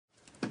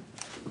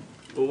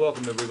Well,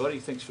 welcome everybody.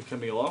 Thanks for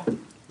coming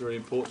along. Very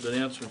important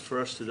announcement for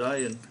us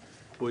today, and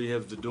we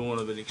have the dawn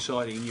of an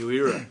exciting new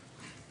era,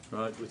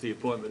 right, with the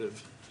appointment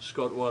of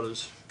Scott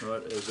Waters,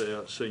 right, as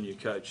our senior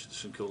coach at the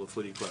St Kilda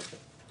Footy Club.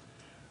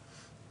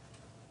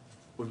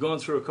 We've gone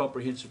through a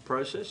comprehensive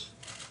process,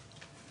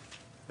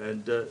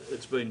 and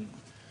it's been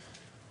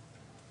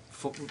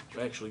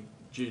actually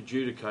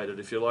adjudicated,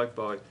 if you like,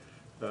 by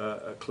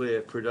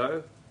Claire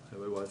Prideaux,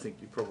 who I think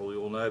you probably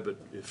all know, but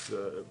if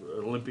an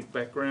Olympic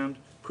background,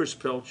 Chris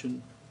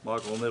Pelchin,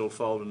 Michael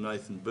Nettlefold and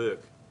Nathan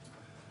Burke.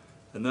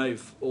 And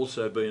they've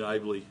also been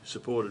ably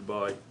supported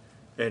by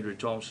Andrew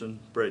Thompson,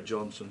 Brad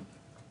Johnson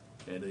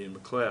and Ian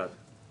McLeod.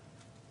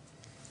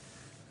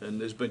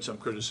 And there's been some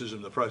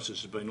criticism, the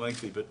process has been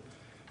lengthy, but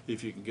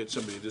if you can get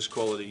somebody of this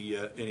quality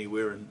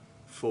anywhere in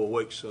 4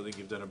 weeks, I think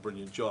you've done a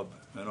brilliant job.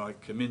 And I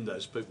commend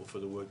those people for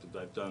the work that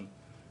they've done,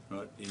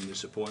 right, in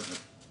this appointment.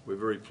 We're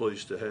very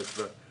pleased to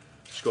have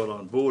Scott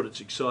on board.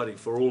 It's exciting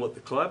for all at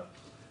the club,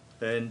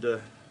 and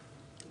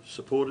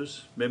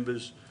supporters,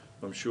 members,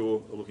 I'm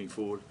sure, are looking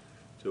forward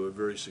to a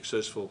very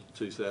successful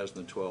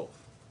 2012.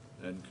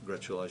 And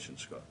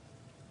congratulations, Scott.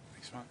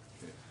 Thanks, mate.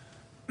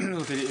 Yeah.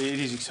 Look, it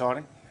is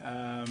exciting.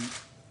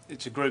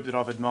 It's a group that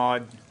I've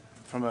admired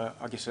from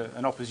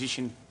an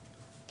opposition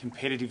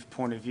competitive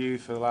point of view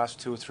for the last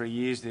 2 or 3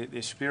 years,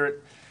 their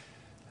spirit.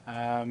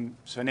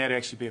 So now to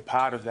actually be a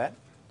part of that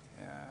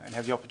and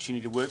have the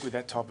opportunity to work with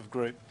that type of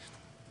group,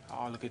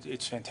 look,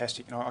 it's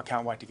fantastic, and I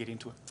can't wait to get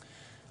into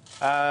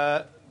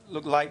it.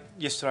 Look, late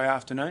yesterday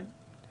afternoon,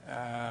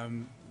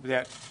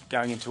 without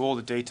going into all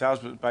the details,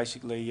 but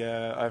basically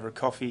over a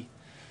coffee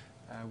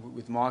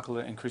with Michael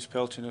and Chris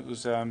Pelchin, it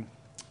was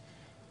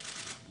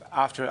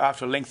after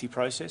a lengthy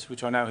process,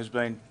 which I know has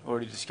been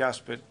already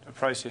discussed, but a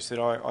process that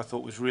I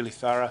thought was really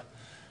thorough,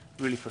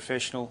 really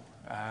professional,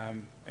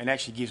 and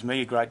actually gives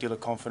me a great deal of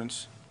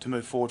confidence to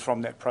move forward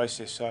from that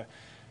process. So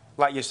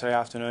late yesterday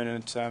afternoon,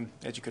 and it's,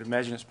 as you could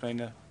imagine, it's been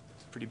a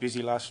pretty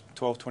busy last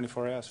 12,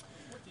 24 hours.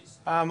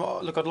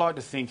 Look, I'd like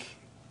to think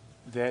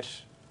that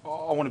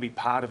I want to be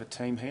part of a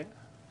team here,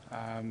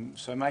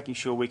 so making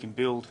sure we can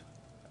build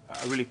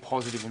a really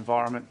positive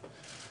environment.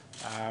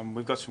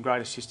 We've got some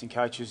great assistant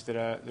coaches that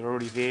are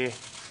already there,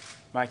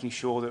 making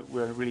sure that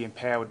we're a really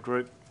empowered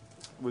group.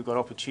 We've got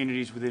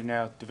opportunities within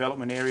our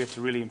development area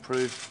to really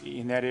improve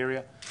in that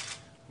area.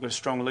 We've got a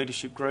strong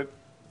leadership group,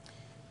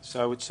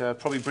 so it's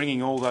probably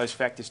bringing all those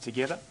factors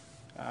together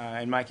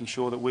and making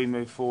sure that we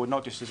move forward,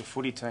 not just as a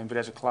footy team but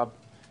as a club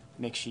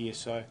next year.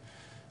 So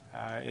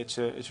it's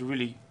a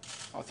really,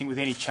 I think with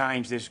any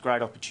change there's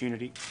great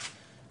opportunity,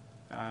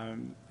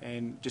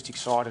 and just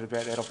excited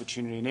about that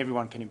opportunity, and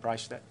everyone can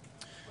embrace that.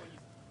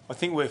 I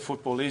think where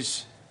football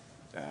is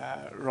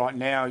right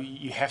now,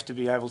 you have to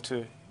be able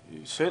to,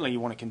 certainly you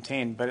want to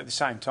contend, but at the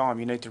same time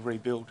you need to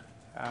rebuild.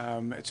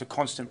 It's a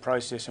constant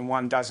process, and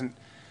one doesn't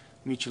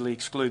mutually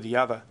exclude the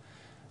other.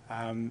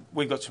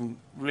 We've got some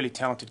really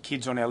talented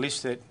kids on our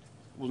list that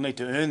will need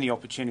to earn the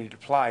opportunity to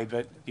play,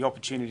 but the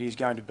opportunity is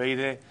going to be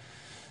there.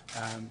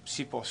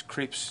 Sipos,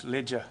 Cripps,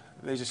 Ledger,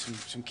 these are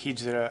some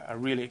kids that are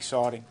really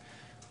exciting.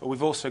 But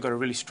we've also got a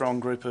really strong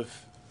group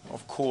of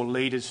core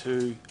leaders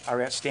who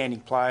are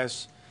outstanding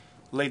players,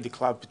 lead the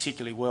club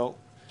particularly well.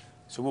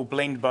 So we'll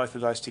blend both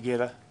of those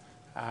together.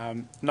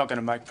 Not going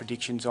to make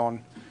predictions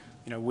on,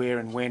 where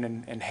and when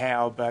and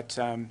how, but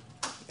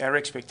our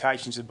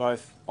expectations are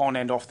both on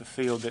and off the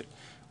field that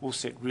we'll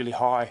set really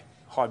high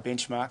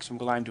benchmarks, and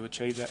we'll aim to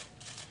achieve that.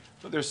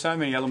 But there are so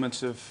many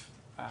elements of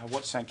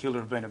what St Kilda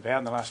have been about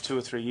in the last 2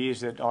 or 3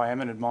 years that I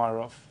am an admirer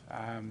of.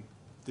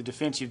 The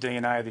defensive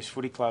DNA of this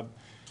footy club,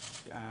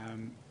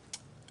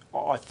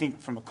 I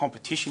think from a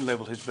competition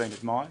level, has been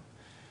admired.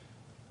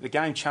 The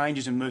game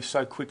changes and moves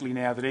so quickly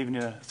now that even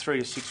in a 3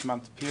 to 6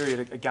 month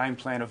period, a game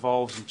plan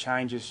evolves and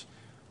changes.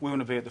 We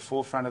want to be at the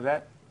forefront of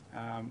that.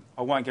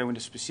 I won't go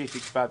into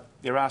specifics, but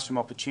there are some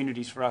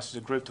opportunities for us as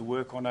a group to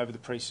work on over the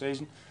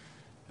pre-season,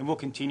 and we'll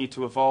continue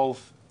to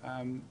evolve,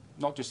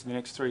 not just in the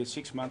next 3 to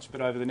 6 months,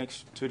 but over the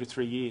next 2 to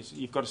 3 years.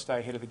 You've got to stay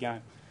ahead of the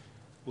game.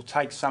 We'll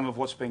take some of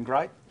what's been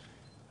great,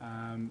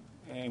 and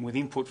with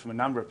input from a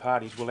number of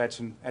parties, we'll add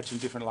some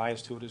different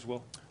layers to it as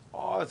well.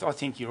 I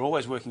think you're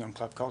always working on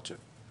club culture,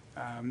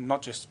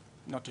 not just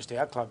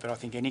our club, but I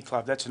think any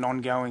club. That's an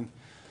ongoing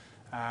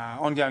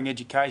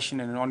education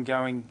and an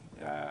ongoing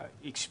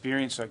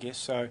experience, I guess.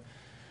 So,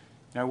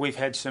 we've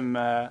had some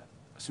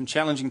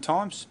challenging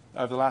times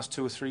over the last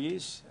 2 or 3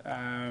 years.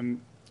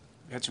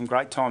 We've had some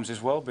great times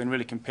as well, been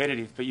really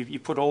competitive. But you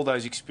put all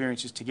those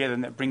experiences together,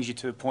 and that brings you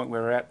to the point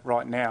where we're at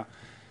right now.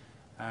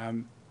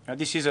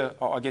 This is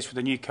I guess with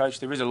the new coach,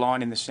 there is a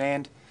line in the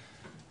sand.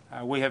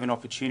 We have an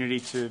opportunity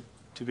to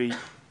be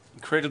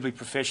incredibly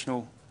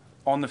professional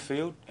on the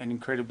field and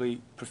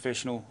incredibly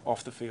professional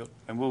off the field,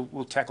 and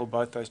we'll tackle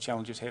both those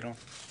challenges head on.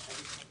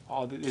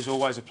 There's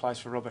always a place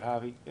for Robert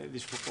Harvey at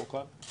this football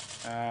club.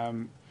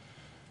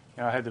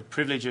 I had the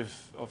privilege of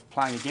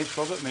playing against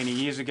Robert many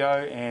years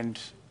ago, and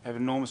have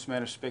an enormous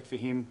amount of respect for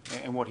him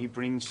and what he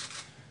brings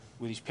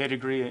with his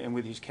pedigree and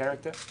with his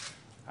character.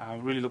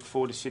 Really look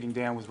forward to sitting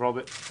down with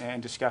Robert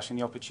and discussing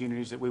the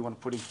opportunities that we want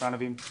to put in front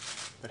of him.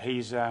 But he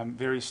is a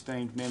very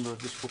esteemed member of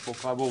this football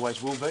club,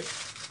 always will be,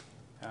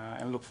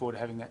 and look forward to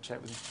having that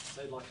chat with him.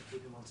 So you'd like to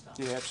keep him on staff?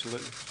 Yeah,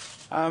 absolutely.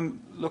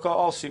 Look,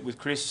 I'll sit with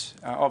Chris.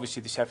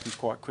 Obviously, this happens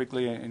quite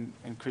quickly,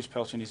 and Chris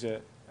Pelchin is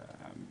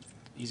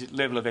his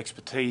level of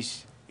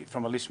expertise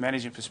from a list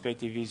management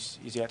perspective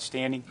is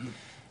outstanding.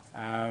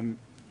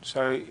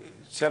 So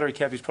salary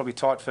cap is probably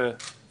tight for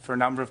a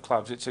number of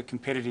clubs. It's a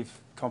competitive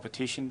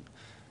competition,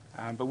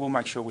 but we'll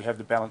make sure we have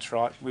the balance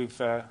right. We've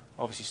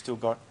obviously still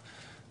got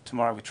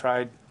tomorrow with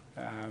trade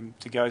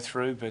to go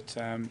through, but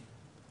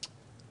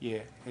yeah,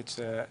 it's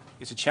a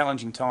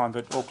challenging time,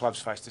 but all clubs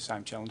face the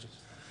same challenges.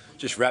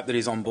 Just wrapped that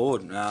he's on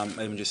board.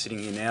 Even just sitting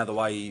here now, the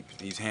way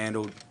he's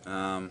handled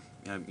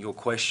your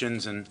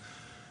questions and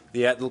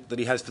the outlook that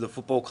he has for the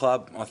football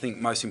club. I think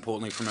most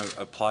importantly from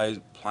a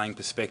playing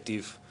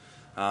perspective,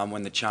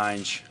 when the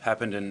change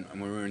happened and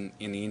we were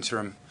in the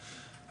interim,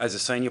 as a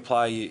senior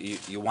player,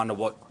 you wonder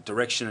what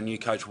direction a new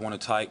coach will want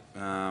to take,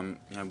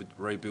 with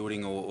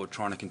rebuilding or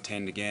trying to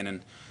contend again.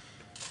 And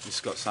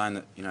Scott saying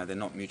that they're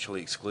not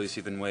mutually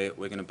exclusive, and we're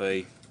going to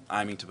be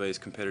aiming to be as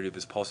competitive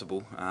as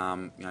possible.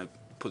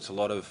 Puts a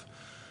lot of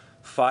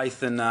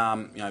faith and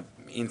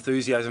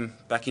enthusiasm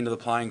back into the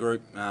playing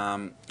group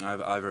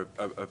over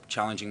a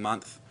challenging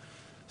month.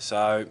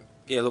 So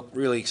yeah, look,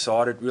 really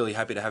excited, really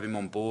happy to have him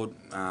on board.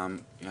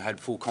 Had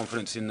full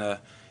confidence in the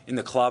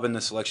club and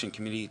the selection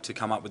committee to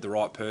come up with the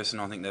right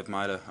person. I think they've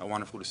made a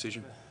wonderful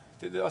decision.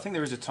 I think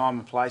there is a time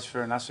and place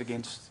for an us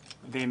against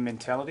them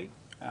mentality.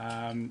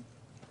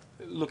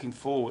 Looking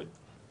forward,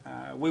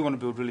 we want to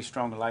build really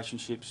strong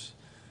relationships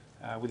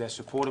with our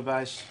supporter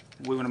base.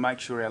 We want to make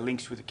sure our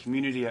links with the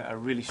community are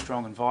really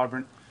strong and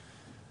vibrant.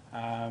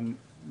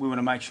 We want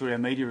to make sure our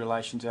media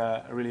relations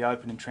are really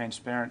open and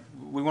transparent.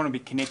 We want to be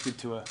connected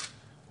to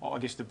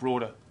the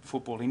broader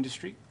football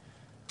industry.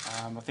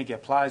 I think our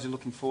players are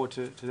looking forward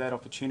to that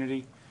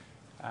opportunity.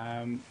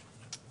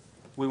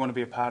 We want to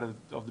be a part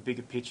of the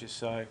bigger picture.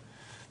 So,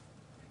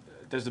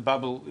 does the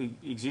bubble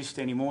exist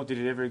anymore? Did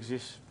it ever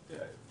exist?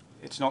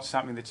 It's not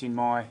something that's in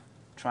my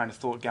train of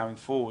thought going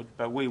forward,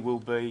 but we will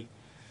be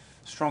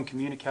strong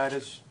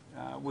communicators.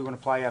 We want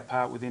to play our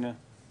part within a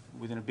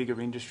bigger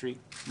industry.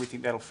 We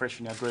think that'll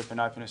freshen our group and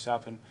open us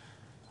up, and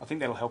I think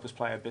that'll help us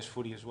play our best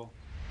footy as well.